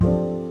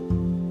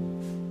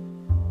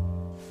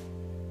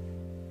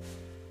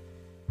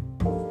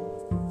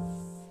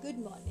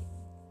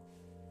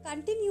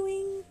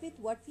Continuing with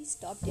what we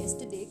stopped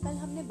yesterday, कल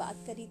हमने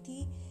बात करी थी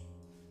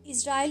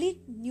इजरायली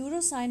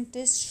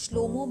न्यूरोसाइंटिस्ट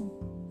श्लोमो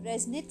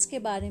ब्रेजनिट्स के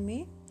बारे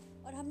में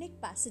और हमने एक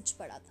पैसेज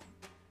पढ़ा था.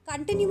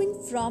 Continuing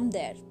from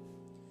there,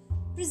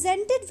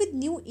 presented with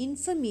new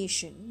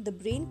information, the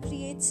brain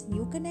creates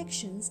new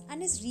connections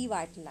and is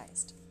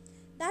revitalized.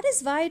 That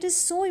is why it is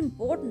so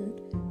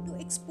important to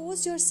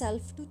expose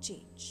yourself to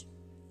change,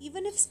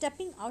 even if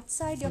stepping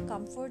outside your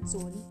comfort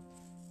zone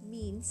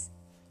means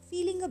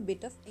feeling a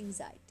bit of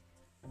anxiety.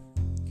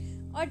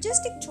 और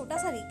just एक छोटा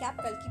सा recap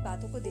कल की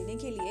बातों को देने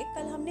के लिए,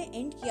 कल हमने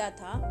एंड किया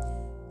था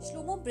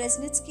श्लोमो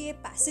ब्रेजनिट्स के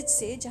पैसेज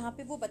से, जहाँ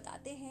पे वो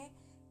बताते हैं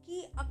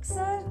कि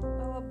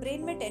अक्सर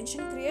ब्रेन में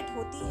टेंशन क्रिएट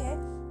होती है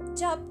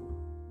जब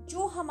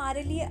जो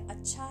हमारे लिए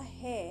अच्छा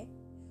है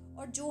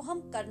और जो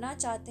हम करना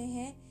चाहते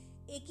हैं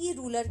एक ही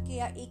रूलर के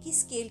या एक ही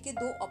स्केल के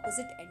दो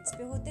ऑपोजिट एंड्स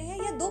पे होते हैं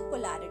या दो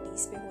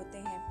पोलैरिटीज पे होते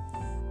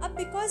हैं. अब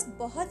बिकॉज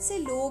बहुत से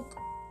लोग,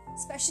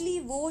 स्पेशली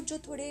वो जो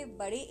थोड़े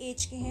बड़े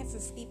एज के हैं,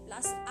 50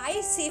 प्लस,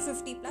 आई से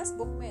 50 प्लस,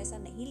 बुक में ऐसा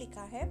नहीं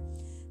लिखा है,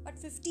 बट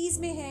 50s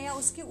में है या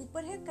उसके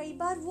ऊपर है, कई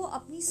बार वो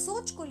अपनी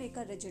सोच को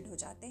लेकर रिजिड हो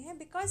जाते हैं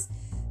बिकॉज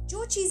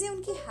जो चीज़ें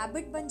उनकी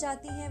हैबिट बन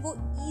जाती हैं वो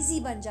ईजी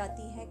बन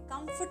जाती हैं,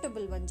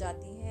 कंफर्टेबल बन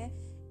जाती हैं,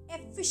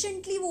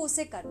 एफिशिएंटली वो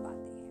उसे कर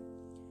पाते हैं.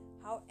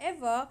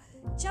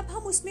 हाउएवर, जब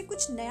हम उसमें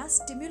कुछ नया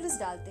स्टिमुलस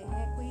डालते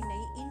हैं, कोई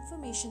नई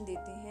इंफॉर्मेशन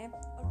देते हैं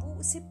और वो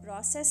उसे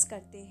प्रोसेस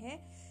करते हैं,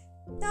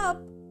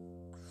 तब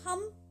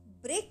हम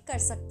ब्रेक कर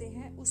सकते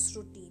हैं उस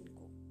रूटीन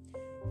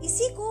को.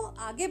 इसी को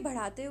आगे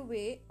बढ़ाते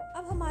हुए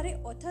अब हमारे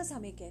ऑथर्स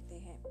हमें कहते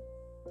हैं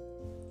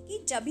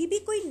कि जब भी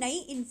कोई नई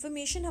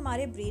इंफॉर्मेशन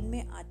हमारे ब्रेन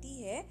में आती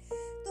है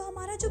तो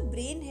हमारा जो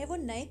ब्रेन है वो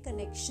नए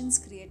कनेक्शंस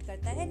क्रिएट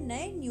करता है,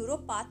 नए न्यूरो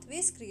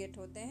पाथवेज क्रिएट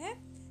होते हैं,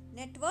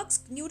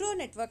 न्यूरो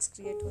नेटवर्क्स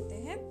क्रिएट होते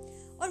हैं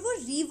और वो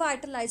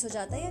रिवाइटलाइज हो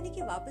जाता है, यानी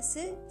कि वापस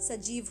से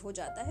सजीव हो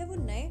जाता है. वो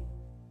नए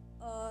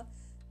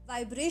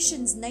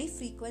वाइब्रेशंस, नई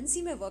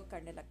फ्रीक्वेंसी में वर्क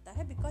करने लगता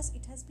है because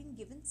it has been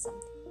given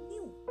something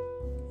new.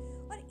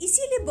 और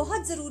इसीलिए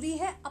बहुत जरूरी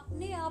है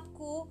अपने आप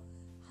को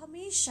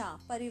हमेशा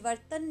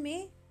परिवर्तन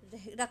में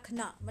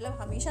रखना. मतलब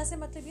हमेशा से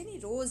मतलब ये नहीं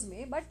रोज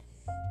में, बट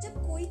जब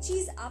कोई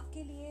चीज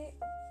आपके लिए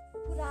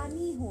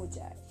पुरानी हो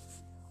जाए,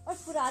 और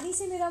पुरानी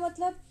से मेरा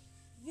मतलब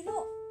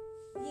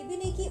ये भी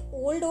नहीं कि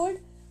ओल्ड,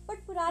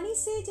 बट पुरानी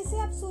से जैसे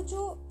आप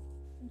सोचो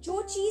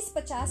जो चीज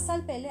 50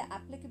 साल पहले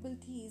एप्लीकेबल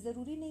थी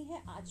जरूरी नहीं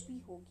है आज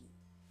भी होगी.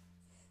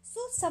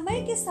 सो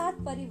समय के साथ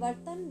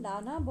परिवर्तन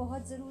लाना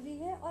बहुत जरूरी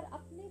है और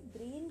अपने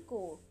ब्रेन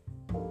को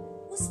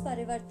उस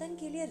परिवर्तन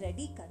के लिए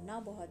रेडी करना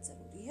बहुत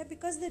जरूरी है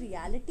बिकॉज द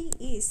रियलिटी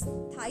इज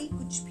स्थायी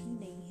कुछ भी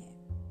नहीं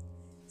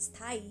है.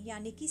 स्थायी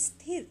यानी कि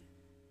स्थिर,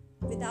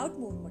 विदाउट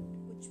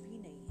मूवमेंट कुछ भी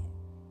नहीं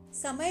है.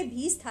 समय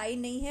भी स्थायी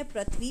नहीं है,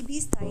 पृथ्वी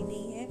भी स्थायी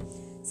नहीं है,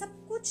 सब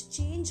कुछ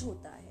चेंज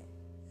होता है.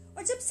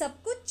 और जब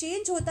सब कुछ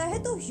चेंज होता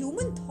है तो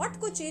ह्यूमन थॉट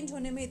को चेंज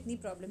होने में इतनी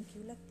प्रॉब्लम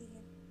क्यों लगती है?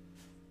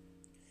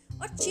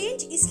 और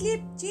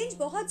चेंज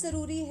बहुत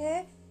जरूरी है.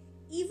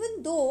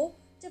 इवन दो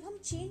जब हम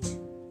चेंज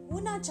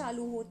होना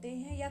चालू होते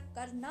हैं या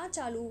करना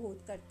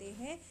करते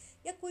हैं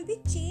या कोई भी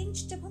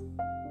चेंज जब हम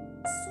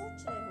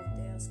सोच रहे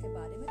होते हैं उसके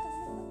बारे में, तो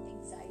हमें बहुत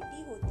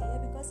एंग्जाइटी होती है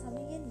बिकॉज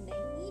हमें ये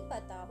नहीं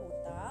पता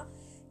होता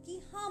कि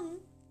हम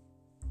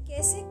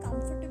कैसे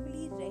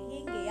कंफर्टेबली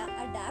रहेंगे या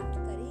अडेप्ट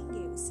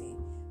करेंगे उसे,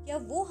 या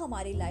वो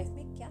हमारी लाइफ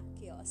में क्या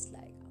chaos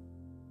लाएगा,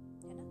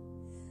 है ना.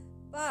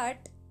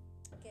 बट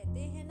कहते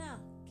हैं ना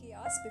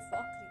chaos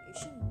before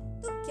creation,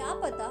 तो क्या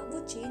पता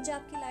वो चेंज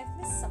आपकी लाइफ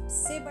में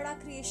सबसे बड़ा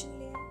क्रिएशन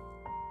ले आए,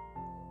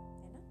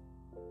 है ना.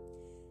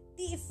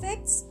 The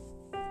effects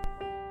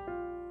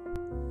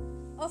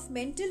of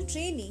mental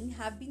training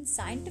have been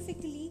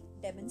scientifically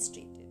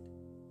demonstrated.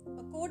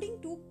 According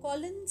to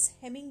Collins,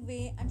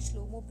 Hemingway and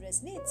Shlomo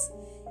Brezhnitz,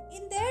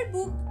 in their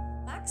book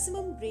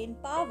Maximum Brain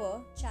Power,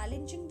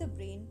 Challenging the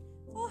Brain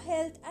for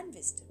Health and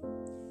Wisdom,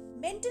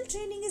 mental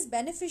training is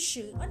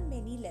beneficial on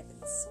many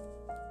levels.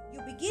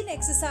 You begin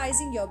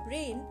exercising your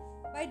brain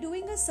by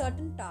doing a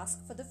certain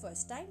task for the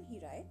first time, he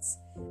writes,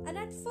 and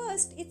at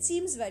first it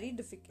seems very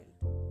difficult.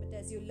 But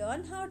as you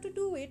learn how to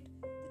do it,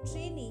 the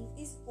training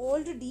is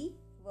already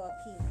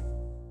working.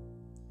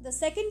 The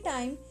second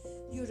time,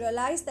 you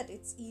realize that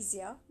it's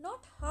easier,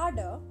 not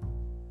harder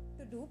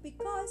to do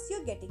because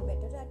you're getting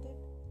better at it.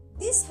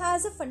 This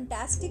has a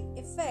fantastic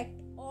effect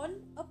on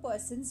a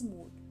person's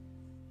mood.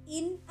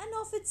 In and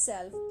of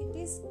itself, it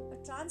is a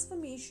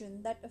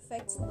transformation that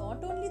affects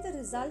not only the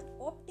result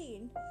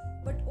obtained,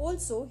 but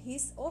also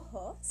his or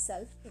her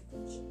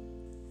self-image.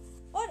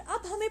 और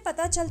अब हमें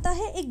पता चलता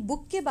है एक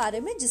book के बारे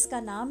में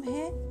जिसका नाम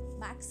है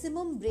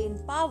Maximum Brain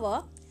Power,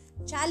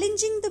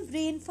 Challenging the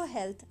Brain for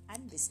Health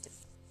and Wisdom,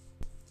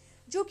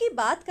 जो कि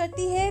बात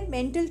करती है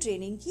मेंटल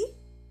ट्रेनिंग की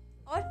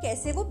और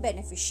कैसे वो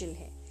बेनिफिशियल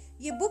है.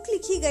 ये बुक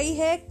लिखी गई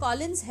है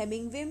कॉलिन्स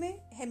हेमिंगवे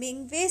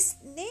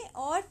ने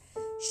और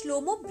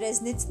श्लोमो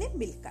ब्रेजनिट्स ने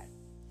मिलकर.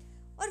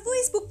 और वो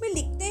इस बुक में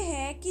लिखते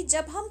हैं कि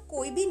जब हम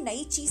कोई भी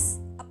नई चीज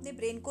अपने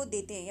ब्रेन को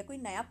देते हैं या कोई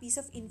नया पीस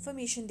ऑफ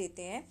इंफॉर्मेशन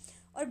देते हैं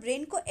और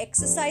ब्रेन को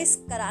एक्सरसाइज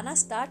कराना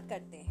स्टार्ट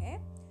करते हैं,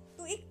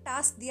 तो एक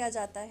टास्क दिया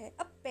जाता है।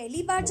 अब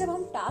पहली बार जब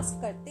हम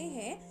टास्क करते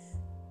हैं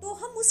तो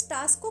हम उस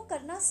टास्क को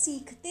करना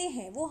सीखते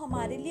हैं, वो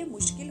हमारे लिए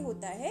मुश्किल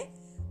होता है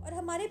और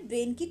हमारे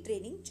ब्रेन की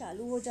ट्रेनिंग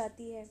चालू हो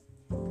जाती है।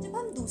 जब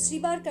हम दूसरी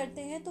बार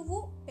करते हैं तो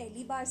वो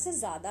पहली बार से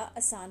ज़्यादा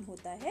आसान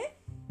होता है,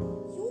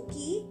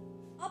 क्योंकि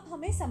अब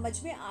हमें समझ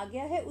में आ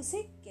गया है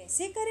उसे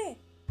कैसे करें,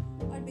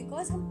 और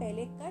बिकॉज हम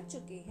पहले कर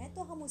चुके हैं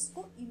तो हम उस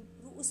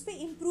पर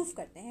इम्प्रूव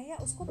करते हैं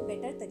या उसको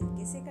बेटर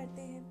तरीके से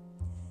करते हैं।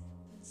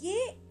 ये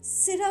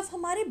सिर्फ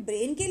हमारे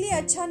ब्रेन के लिए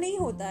अच्छा नहीं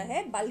होता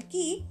है,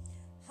 बल्कि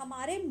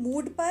हमारे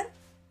मूड पर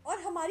और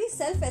हमारी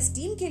सेल्फ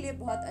एस्टीम के लिए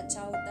बहुत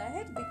अच्छा होता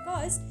है,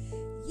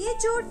 बिकॉज ये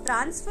जो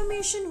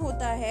ट्रांसफॉर्मेशन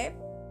होता है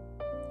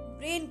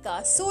ब्रेन का,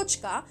 सोच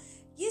का,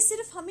 ये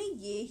सिर्फ हमें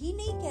ये ही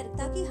नहीं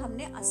कहता कि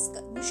हमने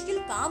मुश्किल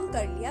काम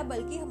कर लिया,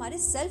 बल्कि हमारे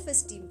सेल्फ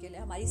एस्टीम के लिए,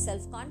 हमारी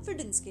सेल्फ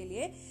कॉन्फिडेंस के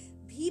लिए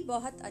भी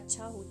बहुत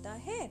अच्छा होता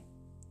है।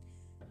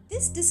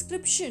 This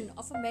description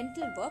of a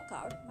mental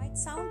workout might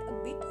sound a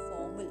bit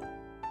formal,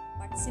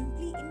 but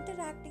simply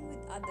interacting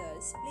with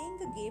others, playing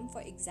a game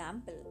for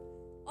example,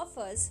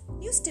 offers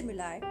new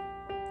stimuli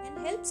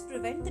and helps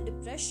prevent the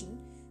depression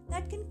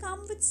that can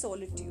come with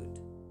solitude.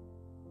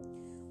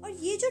 और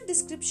ये जो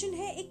description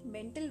है एक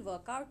mental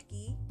workout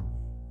की,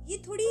 ये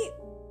थोड़ी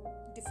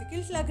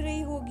difficult लग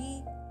रही होगी,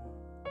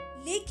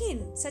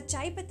 लेकिन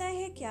सच्चाई पता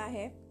है क्या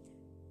है?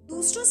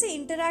 दूसरों से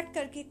इंटरैक्ट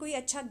करके कोई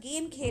अच्छा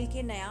गेम खेल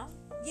के नया,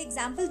 ये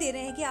एग्जाम्पल दे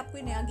रहे हैं कि आप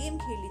कोई नया गेम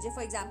खेल लीजिए।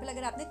 फॉर एग्जाम्पल,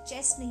 अगर आपने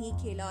चेस नहीं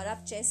खेला और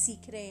आप चेस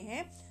सीख रहे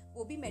हैं,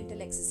 वो भी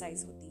मेंटल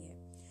एक्सरसाइज होती है।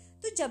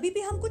 तो जब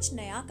भी हम कुछ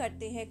नया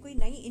करते हैं, कोई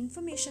नई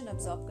इन्फॉर्मेशन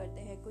अब्सॉर्ब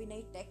करते हैं, कोई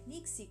नई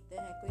टेक्निक सीखते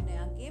हैं, कोई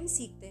नया गेम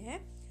सीखते हैं,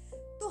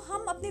 तो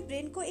हम अपने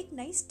ब्रेन को एक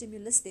नई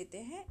स्टिमुलस देते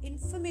हैं,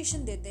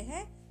 इन्फॉर्मेशन देते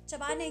हैं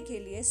चबाने के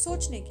लिए,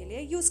 सोचने के लिए,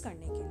 यूज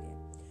करने के लिए,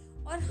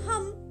 और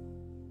हम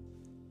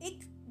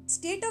एक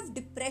स्टेट ऑफ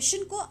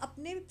डिप्रेशन को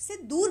अपने से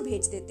दूर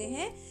भेज देते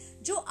हैं,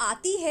 जो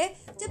आती है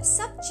जब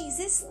सब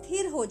चीजें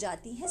स्थिर हो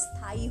जाती हैं,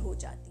 स्थायी हो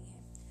जाती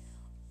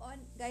हैं। और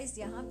गाइस,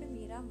 यहाँ पे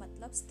मेरा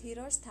मतलब स्थिर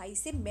और स्थायी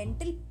से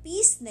मेंटल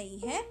पीस नहीं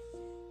है।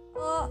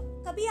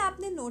 कभी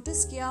आपने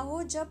नोटिस किया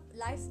हो जब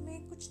लाइफ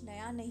में कुछ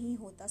नया नहीं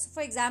होता,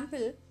 फॉर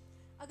एग्जाम्पल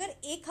अगर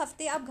एक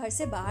हफ्ते आप घर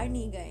से बाहर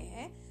नहीं गए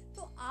हैं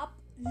तो आप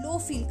लो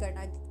फील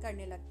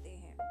करने लगते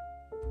हैं।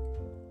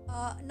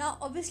 Now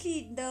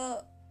obviously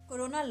the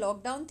corona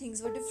lockdown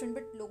things were different,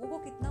 but लोगों को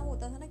कितना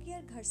होता था ना कि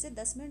यार घर से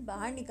 10 मिनट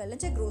बाहर निकलना,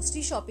 चाहे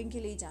ग्रोसरी शॉपिंग के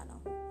लिए जाना हो,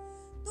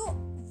 तो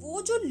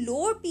वो जो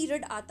लो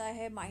पीरियड आता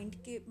है माइंड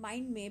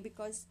में,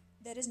 because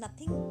there is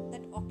nothing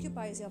that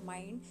occupies your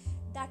mind,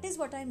 that is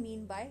what I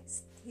mean by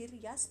स्थिर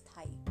या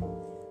स्थायी।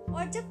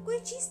 और जब कोई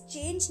चीज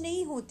चेंज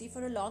नहीं होती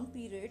फॉर अ लॉन्ग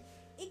पीरियड,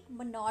 एक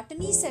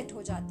मोनोटनी सेट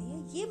हो जाती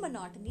है। ये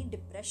मोनोटनी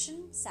डिप्रेशन,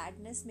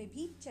 सैडनेस में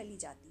भी चली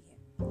जाती है।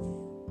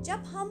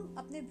 जब हम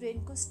अपने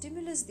ब्रेन को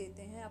स्टिमुलस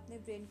देते हैं, अपने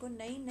ब्रेन को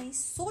नई नई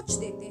सोच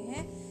देते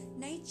हैं,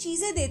 नई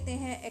चीज़ें देते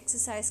हैं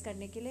एक्सरसाइज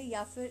करने के लिए,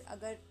 या फिर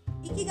अगर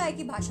इकिगाई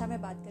की भाषा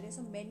में बात करें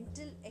तो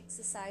मेंटल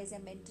एक्सरसाइज या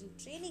मेंटल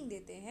ट्रेनिंग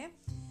देते हैं,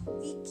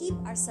 we keep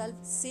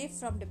ourselves safe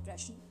from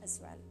depression as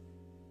well.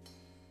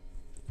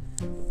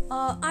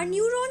 Our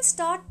neurons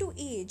start to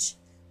age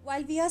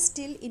while we are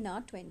still in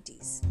our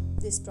 20s.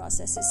 This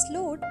process is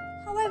slowed,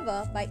 however,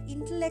 by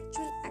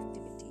intellectual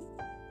activity,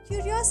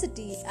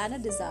 curiosity, and a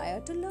desire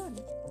to learn.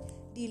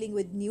 Dealing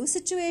with new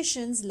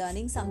situations,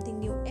 learning something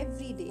new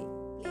every day,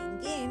 playing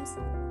games,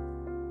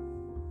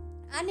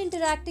 and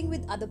interacting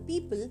with other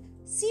people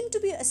seem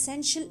to be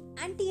essential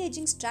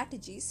anti-aging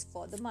strategies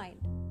for the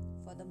mind.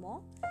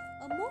 Furthermore,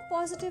 a more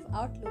positive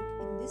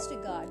outlook in this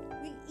regard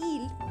will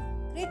yield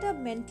greater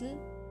mental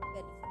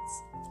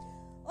benefits.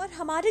 और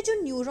हमारे जो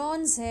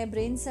neurons हैं,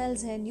 brain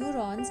cells हैं,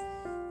 neurons,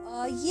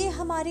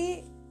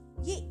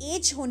 ये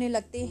as होने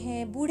लगते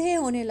हैं, बूढ़े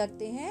होने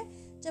लगते हैं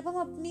जब हम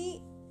अपनी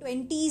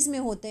 20s में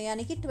होते हैं,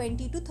 यानी कि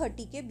 20 to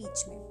 30 के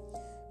बीच में।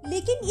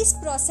 लेकिन इस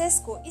प्रोसेस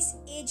को, इस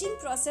एजिंग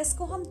प्रोसेस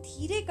को हम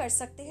धीरे कर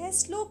सकते हैं,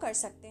 स्लो कर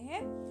सकते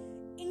हैं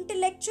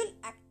इंटेलेक्चुअल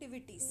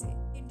एक्टिविटी से।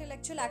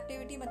 इंटेलेक्चुअल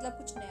एक्टिविटी मतलब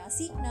कुछ नया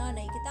सीखना,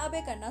 नई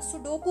किताबें करना,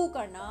 सुडोकू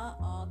करना,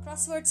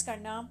 क्रॉसवर्ड्स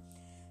करना,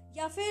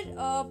 या फिर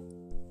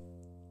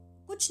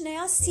कुछ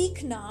नया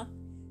सीखना,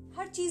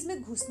 हर चीज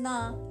में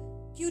घुसना,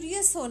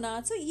 क्यूरियस होना।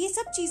 तो ये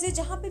सब चीजें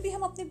जहाँ पे भी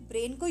हम अपने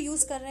ब्रेन को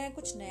यूज कर रहे हैं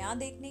कुछ नया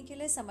देखने के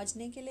लिए,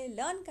 समझने के लिए,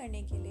 लर्न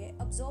करने के लिए,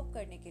 अब्सॉर्ब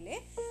करने के लिए,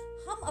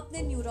 हम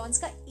अपने न्यूरॉन्स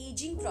का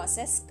एजिंग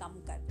प्रोसेस कम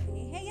कर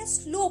रहे हैं या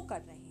स्लो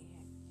कर रहे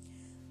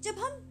हैं। जब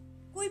हम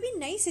कोई भी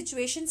नई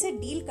सिचुएशन से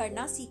डील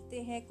करना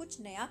सीखते हैं, कुछ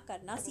नया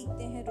करना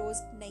सीखते हैं, रोज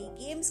नई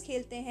गेम्स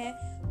खेलते हैं,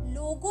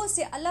 लोगों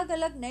से, अलग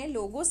अलग नए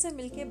लोगों से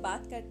मिलके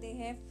बात करते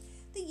हैं,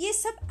 तो ये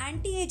सब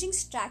एंटी एजिंग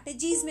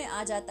स्ट्रैटेजीज में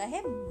आ जाता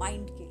है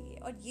माइंड के लिए।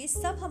 और ये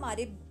सब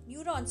हमारे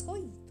न्यूरॉन्स को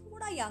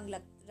थोड़ा यंग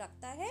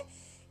रखता है,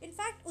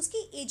 इनफैक्ट उसकी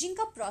एजिंग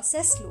का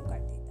प्रोसेस स्लो कर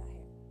देता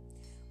है।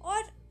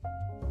 और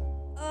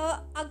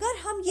अगर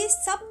हम ये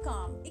सब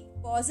काम एक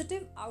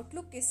पॉजिटिव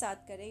आउटलुक के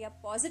साथ करें या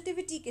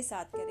पॉजिटिविटी के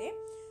साथ करें,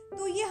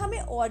 तो ये हमें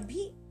और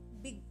भी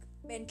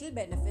बिग मेंटल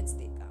बेनिफिट्स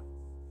देगा।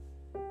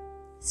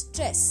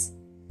 Stress,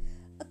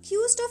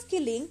 accused of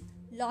killing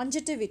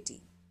longevity.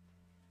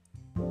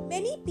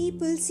 Many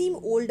people seem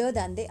older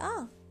than they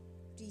are.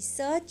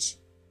 Research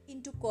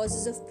into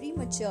causes of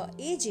premature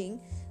aging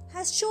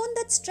has shown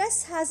that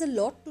stress has a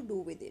lot to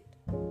do with it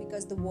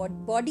because the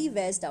body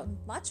wears down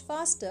much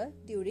faster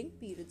during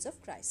periods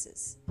of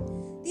crisis.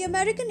 The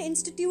American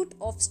Institute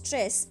of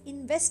Stress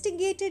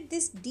investigated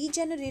this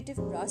degenerative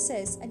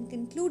process and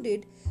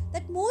concluded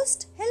that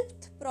most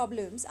health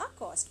problems are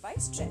caused by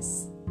stress.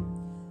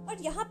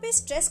 और यहाँ पे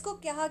stress को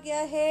कहा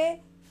गया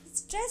है,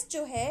 stress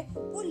जो है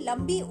वो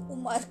लंबी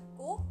उम्र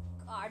को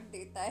काट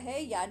देता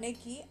है, यानी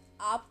कि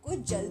आपको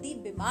जल्दी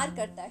बीमार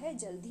करता है,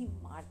 जल्दी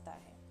मारता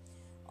है।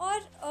 और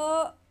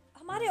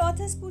हमारे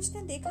ऑथर्स पूछते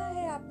हैं, देखा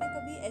है आपने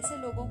कभी ऐसे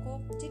लोगों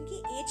को जिनकी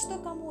एज तो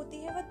कम होती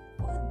है वह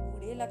बहुत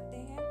बूढ़े लगते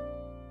हैं?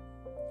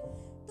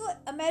 तो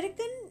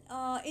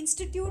अमेरिकन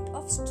इंस्टीट्यूट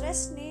ऑफ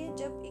स्ट्रेस ने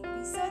जब एक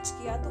रिसर्च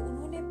किया तो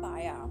उन्होंने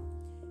पाया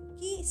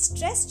कि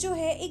स्ट्रेस जो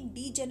है एक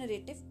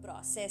डीजेनरेटिव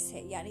प्रोसेस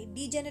है, यानी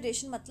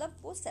डीजेनरेशन मतलब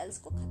वो सेल्स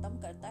को खत्म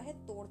करता है,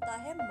 तोड़ता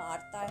है,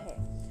 मारता है।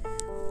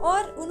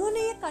 और उन्होंने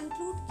ये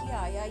कंक्लूड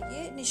किया या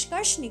ये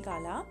निष्कर्ष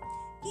निकाला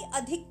कि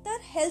अधिकतर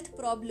हेल्थ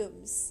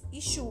प्रॉब्लम्स,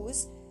 इश्यूज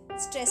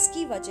स्ट्रेस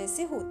की वजह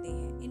से होते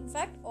हैं।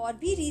 इनफैक्ट और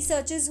भी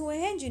रिसर्चेस हुए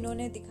हैं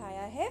जिन्होंने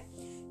दिखाया है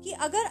कि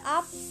अगर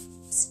आप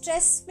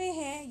स्ट्रेस में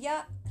हैं या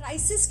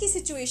क्राइसिस की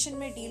सिचुएशन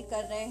में डील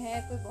कर रहे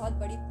हैं, कोई बहुत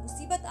बड़ी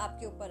मुसीबत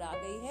आपके ऊपर आ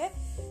गई है,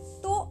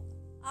 तो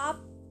आप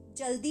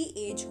जल्दी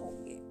एज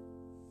होंगे।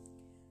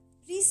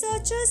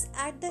 Researchers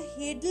at the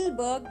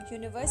Heidelberg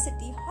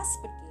University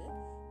Hospital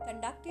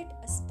conducted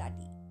a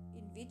study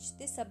in which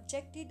they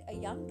subjected a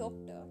young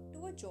doctor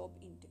to a job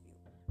interview,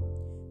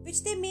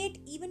 which they made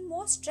even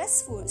more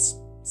stressful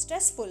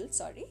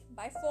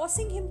by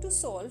forcing him to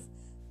solve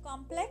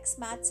complex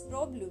maths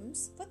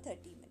problems for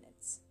 30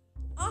 minutes.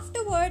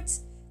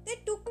 Afterwards, they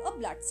took a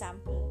blood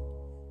sample.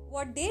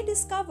 What they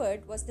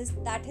discovered was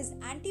that his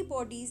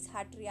antibodies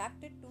had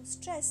reacted to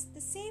stress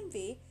the same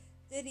way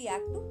they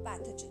react to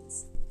pathogens,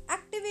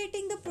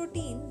 activating the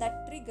protein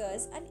that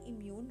triggers an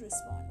immune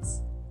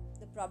response.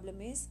 The problem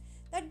is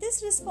that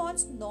this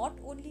response not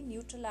only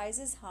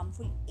neutralizes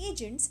harmful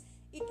agents,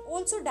 it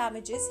also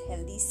damages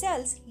healthy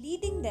cells,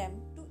 leading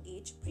them to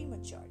age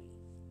prematurely.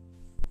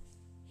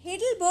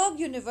 Heidelberg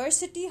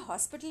university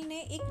hospital ने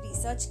एक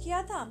research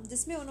किया था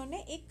जिसमें उन्होंने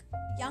एक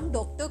young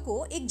doctor को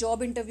एक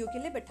job interview के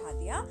लिए बिठा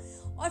दिया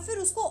और फिर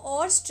उसको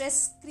और स्ट्रेस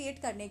क्रिएट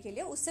करने के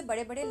लिए उससे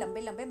बड़े बड़े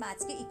लंबे लंबे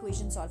मैथ्स के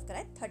इक्वेशन सॉल्व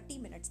कराए 30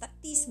 मिनट्स तक,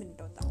 30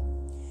 मिनटों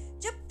तक।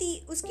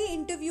 जब उसके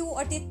इंटरव्यू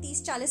और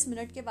 30-40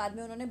 मिनट के बाद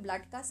में उन्होंने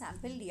ब्लड का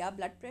सैंपल लिया,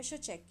 ब्लड प्रेशर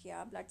चेक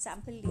किया, ब्लड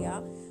सैंपल लिया,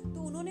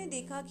 तो उन्होंने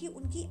देखा कि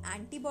उनकी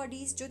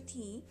एंटीबॉडीज जो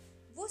थी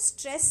वो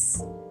स्ट्रेस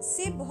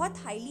से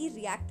बहुत हाईली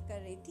रिएक्ट कर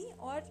रही थी।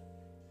 और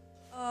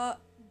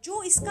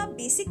जो इसका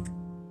बेसिक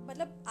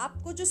मतलब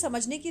आपको जो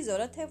समझने की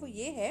ज़रूरत है वो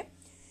ये है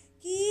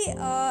कि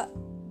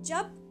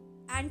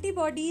जब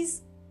एंटीबॉडीज़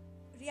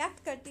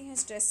रिएक्ट करती हैं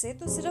स्ट्रेस से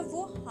तो सिर्फ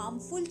वो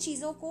हार्मफुल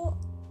चीज़ों को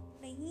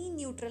नहीं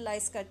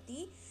न्यूट्रलाइज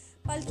करती,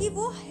 बल्कि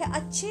वो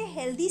अच्छे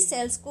हेल्दी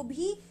सेल्स को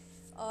भी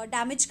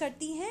डैमेज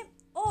करती हैं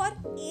और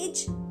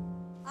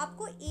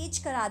आपको एज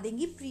करा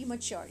देंगी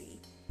प्रीमैच्योरली।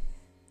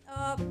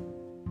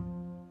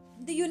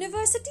 The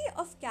University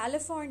of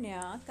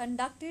California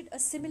conducted a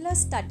similar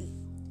study,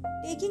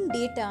 taking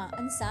data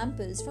and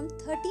samples from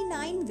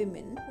 39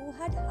 women who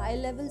had high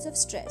levels of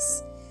stress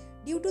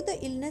due to the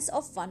illness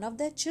of one of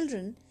their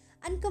children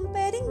and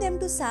comparing them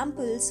to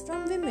samples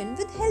from women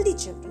with healthy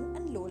children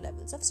and low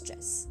levels of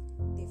stress.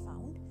 They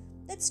found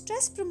that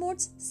stress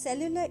promotes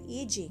cellular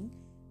aging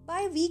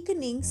by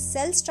weakening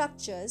cell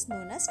structures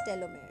known as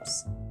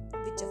telomeres,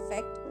 which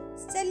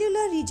affect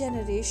cellular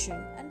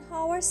regeneration and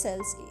how our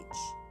cells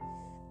age.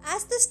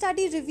 As the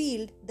study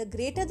revealed, the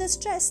greater the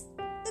stress,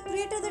 the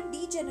greater the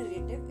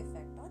degenerative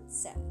effect on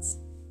cells.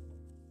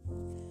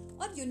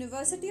 और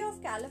university of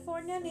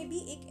California ने भी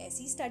एक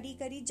ऐसी study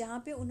करी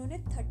जहाँ पे उन्होंने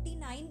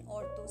 39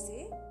 औरतों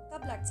से का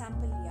ब्लड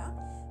सैंपल लिया।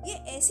 ये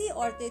ऐसी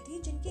औरतें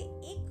थी जिनके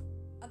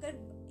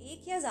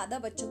एक या ज़्यादा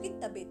बच्चों की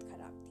तबीयत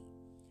खराब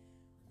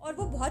थी और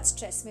वो बहुत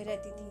स्ट्रेस में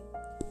रहती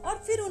थी।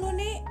 और फिर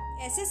उन्होंने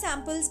ऐसे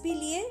सैंपल्स भी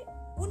लिए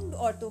उन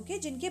औरतों के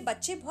जिनके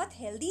बच्चे बहुत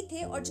हेल्दी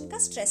थे और जिनका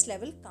स्ट्रेस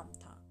लेवल कम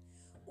था।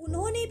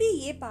 उन्होंने भी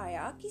ये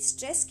पाया कि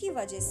स्ट्रेस की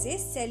वजह से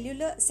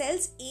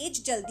सेल्स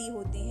एज जल्दी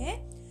होते हैं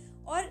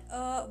और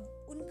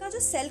उनका जो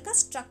सेल का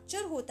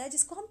स्ट्रक्चर होता है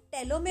जिसको हम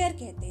टेलोमेयर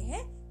कहते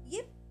हैं,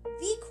 ये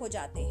वीक हो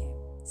जाते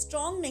हैं,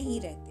 स्ट्रॉन्ग नहीं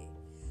रहते।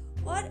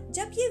 और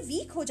जब ये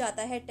वीक हो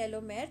जाता है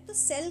टेलोमेयर तो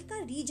सेल का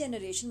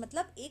रीजेनरेशन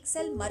मतलब एक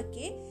सेल मर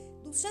के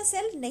दूसरा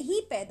सेल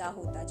नहीं पैदा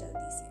होता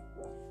जल्दी से,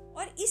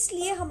 और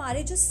इसलिए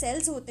हमारे जो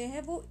सेल्स होते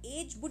हैं वो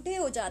बुढ़े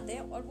हो जाते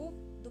हैं और वो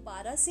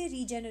दोबारा से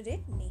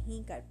रीजेनरेट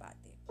नहीं कर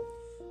पाते।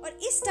 और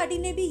इस स्टडी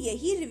ने भी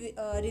यही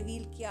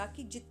रिवील किया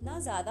कि जितना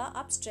ज़्यादा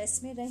आप स्ट्रेस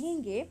में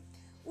रहेंगे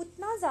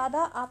उतना ज़्यादा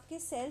आपके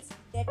सेल्स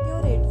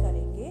डेटेरियोरेट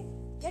करेंगे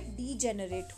या डीजेनरेट